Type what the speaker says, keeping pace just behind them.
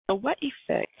So what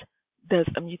effect does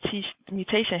a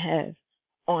mutation have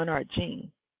on our gene?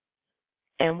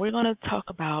 And we're going to talk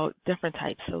about different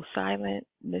types. So silent,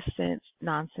 missense,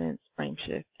 nonsense, frame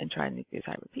shift, and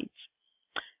trinucleotide repeats.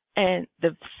 And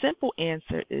the simple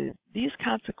answer is these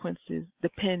consequences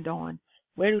depend on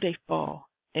where do they fall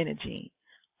in a gene.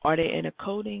 Are they in a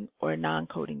coding or a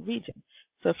non-coding region?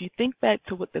 So if you think back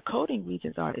to what the coding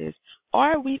regions are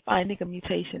we finding a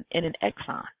mutation in an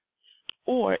exon?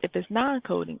 Or if it's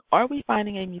non-coding, are we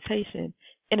finding a mutation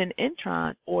in an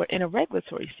intron or in a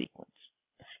regulatory sequence?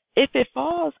 If it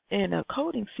falls in a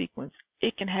coding sequence,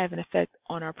 it can have an effect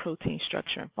on our protein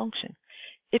structure and function.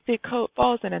 If it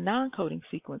falls in a non-coding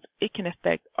sequence, it can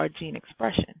affect our gene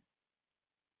expression.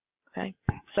 Okay,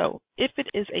 so if it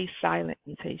is a silent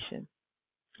mutation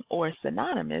or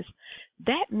synonymous,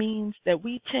 that means that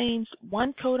we changed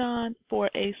one codon for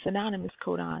a synonymous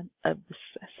codon of the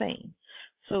same.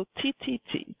 So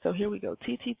TTT, so here we go,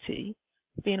 TTT,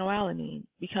 phenylalanine,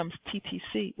 becomes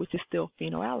TTC, which is still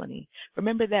phenylalanine.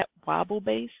 Remember that wobble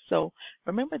base? So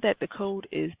remember that the code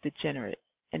is degenerate,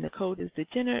 and the code is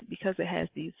degenerate because it has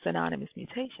these synonymous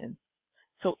mutations.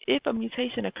 So if a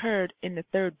mutation occurred in the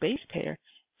third base pair,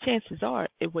 chances are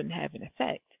it wouldn't have an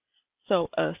effect. So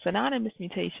a synonymous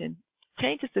mutation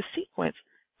changes the sequence,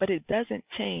 but it doesn't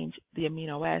change the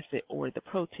amino acid or the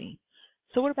protein.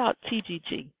 So what about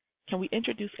TGG? Can we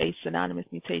introduce a synonymous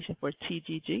mutation for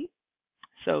TGG?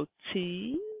 So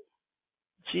TGG,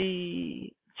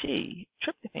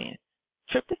 tryptophan.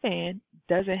 Tryptophan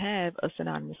doesn't have a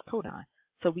synonymous codon,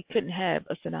 so we couldn't have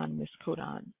a synonymous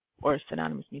codon or a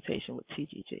synonymous mutation with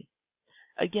TGG.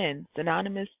 Again,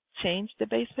 synonymous change the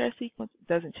base pair sequence,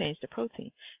 doesn't change the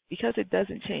protein. Because it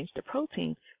doesn't change the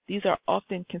protein, these are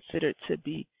often considered to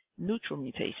be neutral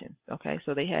mutations. Okay,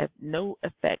 so they have no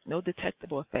effect, no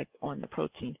detectable effect on the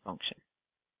protein function.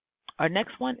 Our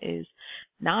next one is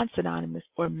non-synonymous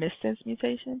or missense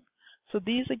mutations. So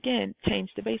these again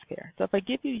change the base pair. So if I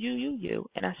give you UUU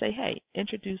and I say, hey,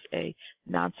 introduce a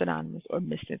non-synonymous or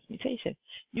missense mutation,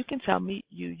 you can tell me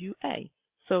UUA.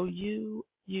 So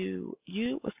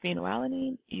UUU was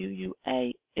phenylalanine,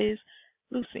 UUA is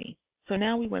leucine. So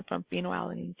now we went from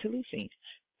phenylalanine to leucine.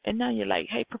 And now you're like,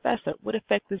 hey, professor, what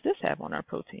effect does this have on our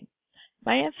protein?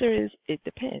 My answer is it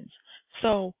depends.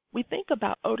 So we think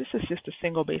about, oh, this is just a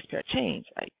single base pair change.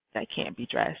 Like, that can't be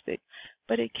drastic.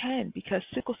 But it can, because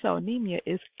sickle cell anemia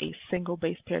is a single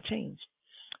base pair change.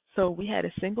 So we had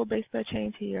a single base pair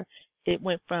change here. It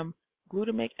went from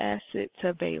glutamic acid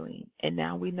to valine, and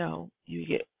now we know you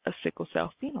get a sickle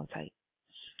cell phenotype.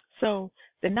 So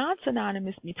the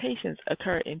non-synonymous mutations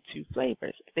occur in two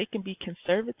flavors. They can be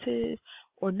conservative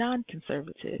or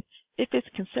non-conservative. If it's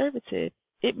conservative,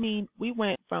 it means we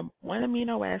went from one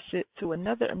amino acid to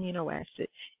another amino acid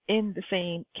in the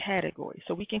same category.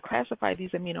 So we can classify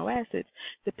these amino acids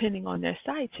depending on their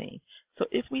side chain. So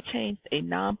if we changed a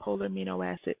non-polar amino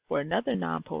acid for another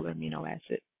non-polar amino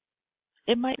acid,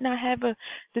 it might not have a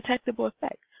detectable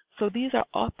effect. So these are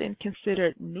often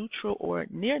considered neutral or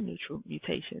near neutral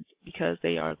mutations because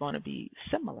they are going to be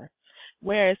similar.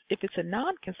 Whereas if it's a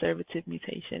non-conservative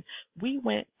mutation, we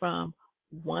went from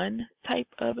one type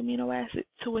of amino acid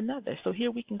to another. So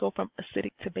here we can go from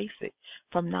acidic to basic,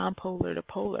 from nonpolar to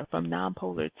polar, from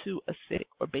nonpolar to acidic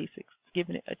or basic,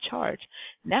 giving it a charge.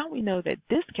 Now we know that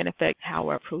this can affect how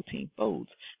our protein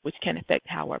folds, which can affect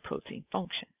how our protein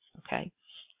functions. Okay,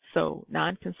 so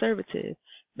non-conservative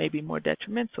may be more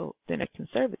detrimental than a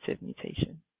conservative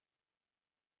mutation.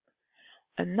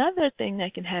 Another thing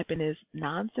that can happen is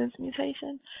nonsense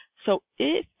mutation. So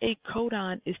if a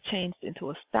codon is changed into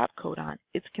a stop codon,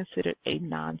 it's considered a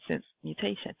nonsense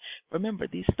mutation. Remember,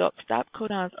 these stop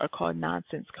codons are called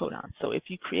nonsense codons. So if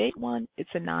you create one,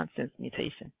 it's a nonsense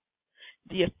mutation.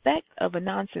 The effect of a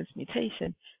nonsense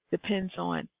mutation depends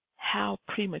on how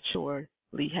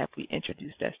prematurely have we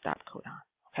introduced that stop codon.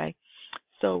 Okay,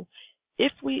 so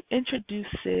if we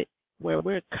introduce it where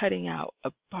we're cutting out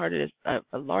a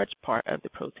large part of the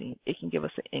protein, it can give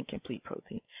us an incomplete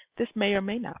protein. This may or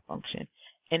may not function.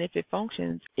 And if it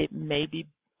functions, it may be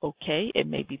okay, it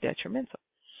may be detrimental.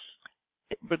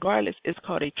 Regardless, it's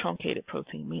called a truncated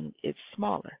protein, meaning it's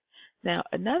smaller. Now,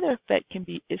 another effect can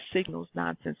be it signals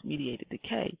nonsense-mediated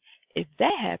decay. If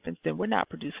that happens, then we're not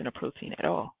producing a protein at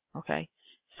all, okay?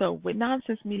 So with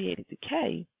nonsense-mediated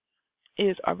decay,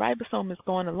 is our ribosome is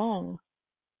going along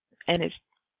and it's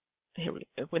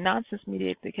with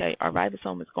nonsense-mediated decay, our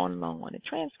ribosome is going along on the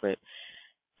transcript,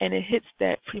 and it hits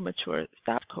that premature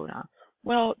stop codon.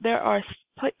 Well, there are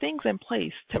things in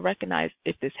place to recognize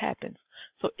if this happens.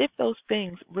 So if those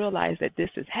things realize that this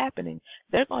is happening,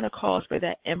 they're going to cause for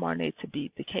that mRNA to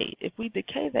be decayed. If we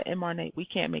decay that mRNA, we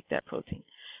can't make that protein.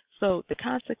 So the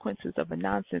consequences of a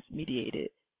nonsense-mediated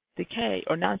decay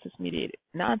or nonsense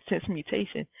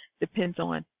mutation depends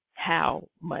on how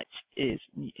much is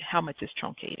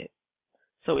truncated.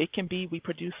 So it can be we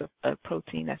produce a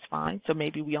protein that's fine. So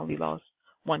maybe we only lost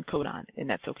one codon and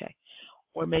that's okay.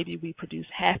 Or maybe we produce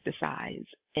half the size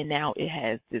and now it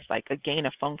has this like a gain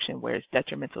of function where it's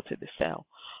detrimental to the cell.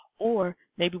 Or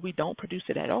maybe we don't produce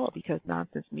it at all because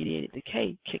nonsense-mediated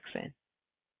decay kicks in.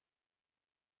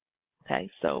 Okay,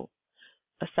 so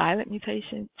a silent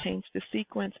mutation, change the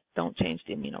sequence, don't change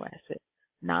the amino acid.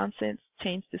 Nonsense,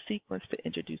 change the sequence to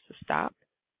introduce a stop.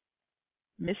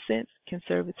 Missense,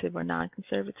 conservative or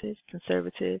non-conservative.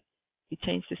 Conservative, you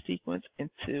change the sequence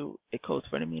into, it codes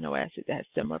for an amino acid that has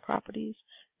similar properties.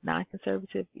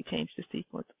 Non-conservative, we change the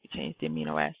sequence, we change the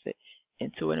amino acid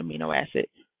into an amino acid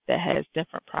that has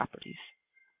different properties.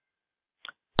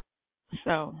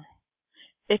 So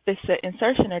if it's an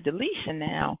insertion or deletion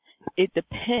now, it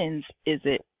depends, is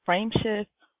it frame shift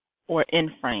or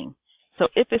in frame? So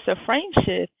if it's a frame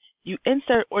shift, you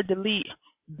insert or delete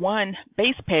one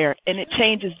base pair and it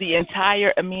changes the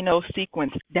entire amino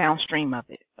sequence downstream of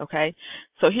it, okay?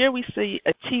 So here we see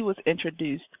a T was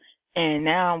introduced and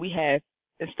now we have,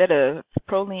 instead of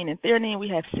proline and threonine, we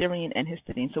have serine and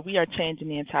histidine. So we are changing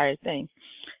the entire thing.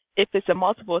 If it's a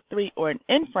multiple of 3 or an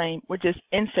end frame, we're just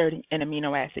inserting an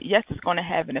amino acid. Yes, it's going to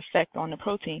have an effect on the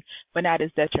protein, but not as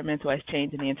detrimental as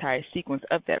changing the entire sequence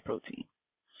of that protein.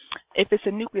 If it's a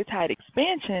nucleotide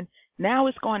expansion, now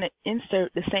it's going to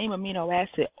insert the same amino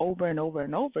acid over and over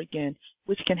and over again,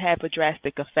 which can have a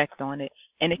drastic effect on it,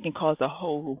 and it can cause a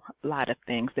whole lot of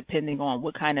things depending on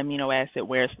what kind of amino acid,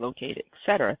 where it's located,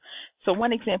 etc. So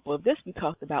one example of this we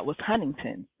talked about was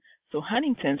Huntington's. So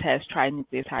Huntington's has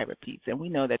trinucleotide repeats, and we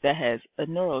know that that has a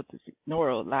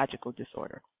neurological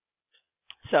disorder.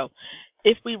 So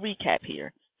if we recap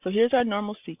here, so here's our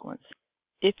normal sequence.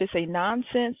 If it's a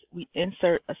nonsense, we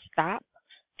insert a stop,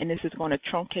 and this is going to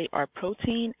truncate our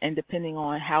protein, and depending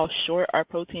on how short our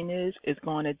protein is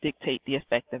going to dictate the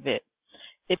effect of it.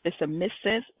 If it's a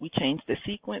missense, we change the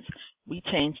sequence, we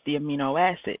change the amino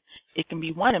acid. It can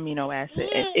be one amino acid,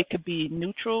 and it could be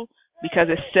neutral because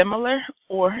it's similar,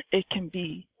 or it can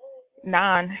be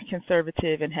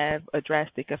non-conservative and have a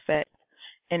drastic effect.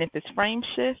 And if it's frame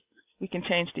shift, we can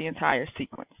change the entire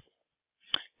sequence.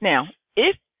 Now,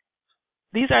 if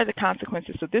these are the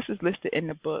consequences, so this is listed in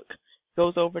the book,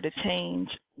 goes over to change,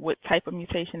 what type of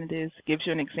mutation it is, gives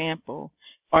you an example.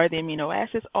 Are the amino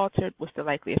acids altered? What's the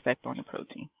likely effect on the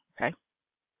protein? Okay,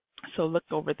 so look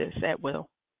over this at will.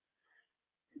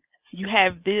 You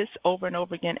have this over and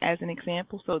over again as an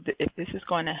example, so that if this is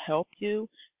going to help you,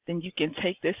 then you can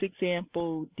take this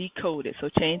example, decode it. So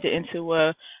change it into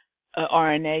a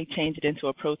RNA, change it into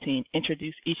a protein,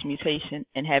 introduce each mutation,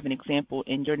 and have an example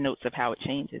in your notes of how it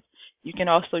changes. You can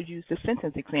also use the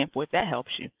sentence example if that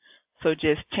helps you. So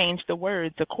just change the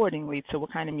words accordingly to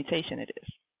what kind of mutation it is.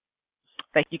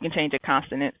 Like you can change a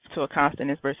consonant to a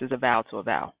consonant versus a vowel to a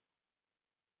vowel.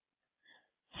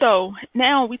 So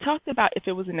now we talked about if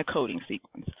it was in the coding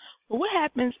sequence. But what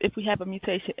happens if we have a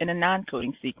mutation in a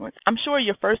non-coding sequence? I'm sure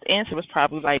your first answer was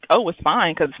probably like, oh, it's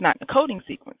fine because it's not in the coding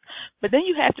sequence. But then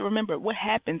you have to remember what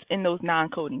happens in those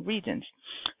non-coding regions.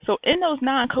 So in those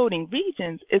non-coding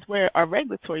regions is where our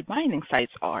regulatory binding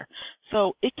sites are.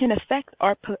 So it can affect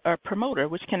our promoter,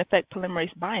 which can affect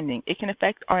polymerase binding. It can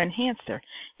affect our enhancer.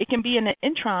 It can be in the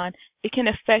intron. It can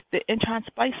affect the intron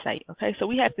splice site. Okay, so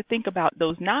we have to think about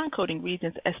those non-coding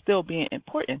regions as still being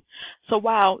important. So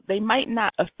while they might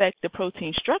not affect the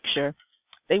protein structure,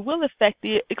 they will affect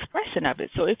the expression of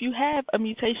it. So if you have a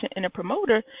mutation in a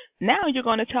promoter, now you're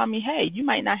going to tell me, hey, you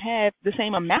might not have the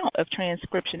same amount of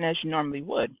transcription as you normally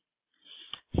would.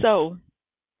 So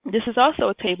this is also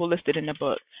a table listed in the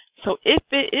book. So if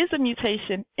it is a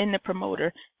mutation in the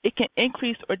promoter, it can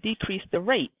increase or decrease the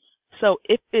rate. So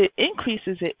if it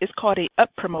increases it, it's called a up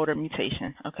promoter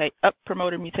mutation. Okay, up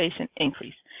promoter mutation,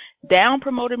 increase. Down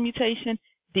promoter mutation,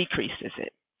 decreases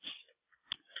it.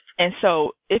 And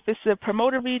so if it's a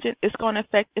promoter region, it's going to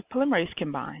affect if polymerase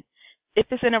can bind. If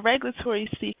it's in a regulatory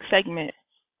segment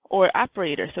or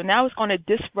operator, so now it's going to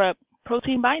disrupt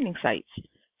protein binding sites.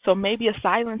 So maybe a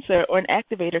silencer or an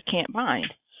activator can't bind.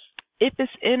 If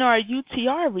it's in our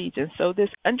UTR region, so this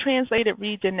untranslated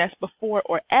region that's before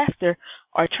or after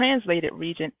our translated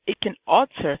region, it can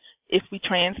alter. If we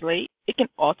translate, it can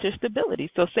alter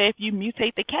stability. So say if you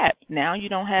mutate the cap, now you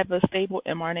don't have a stable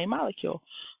mRNA molecule.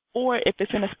 Or if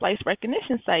it's in a splice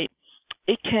recognition site,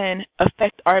 it can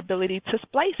affect our ability to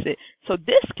splice it. So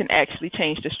this can actually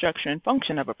change the structure and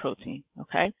function of a protein,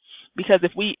 okay? Because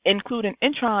if we include an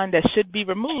intron that should be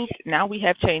removed, now we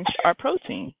have changed our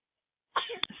protein.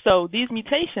 So these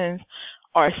mutations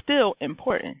are still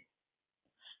important.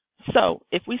 So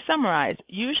if we summarize,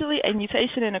 usually a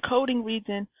mutation in a coding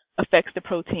region affects the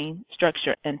protein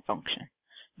structure and function.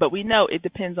 But we know it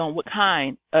depends on what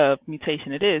kind of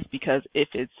mutation it is, because if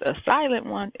it's a silent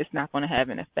one, it's not going to have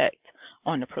an effect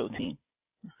on the protein.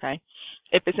 Okay?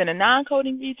 If it's in a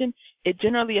non-coding region, it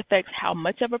generally affects how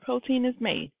much of a protein is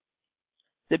made.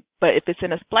 But if it's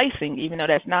in a splicing, even though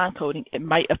that's non-coding, it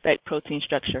might affect protein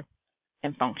structure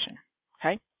and function.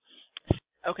 Okay?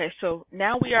 Okay, so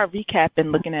now we are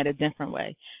recapping, looking at a different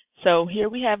way. So here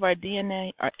we have our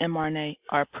DNA, our mRNA,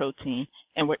 our protein,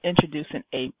 and we're introducing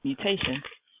a mutation.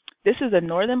 This is a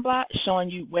northern blot showing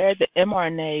you where the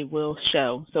mRNA will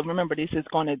show. So remember, this is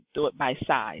going to do it by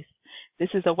size. This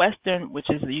is a western, which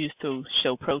is used to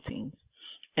show proteins.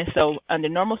 And so under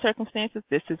normal circumstances,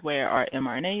 this is where our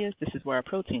mRNA is, this is where our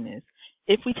protein is.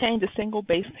 If we change a single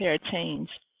base pair change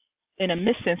in a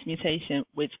missense mutation,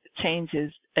 which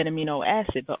changes an amino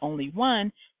acid, but only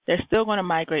one, they're still going to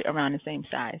migrate around the same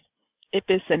size. If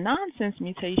it's a nonsense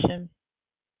mutation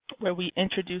where we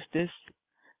introduce this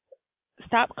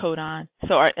stop codon,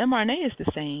 so our mRNA is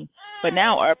the same, but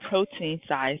now our protein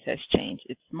size has changed.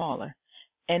 It's smaller.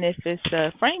 And if it's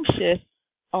a frame shift,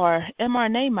 our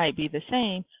mRNA might be the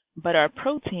same, but our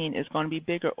protein is going to be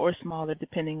bigger or smaller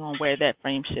depending on where that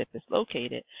frame shift is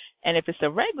located. And if it's a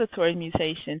regulatory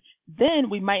mutation, then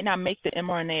we might not make the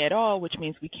mRNA at all, which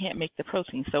means we can't make the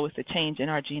protein. So it's a change in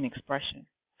our gene expression.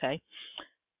 Okay?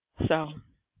 So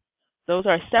those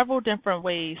are several different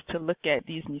ways to look at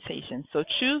these mutations. So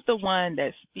choose the one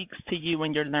that speaks to you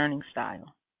and your learning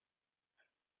style.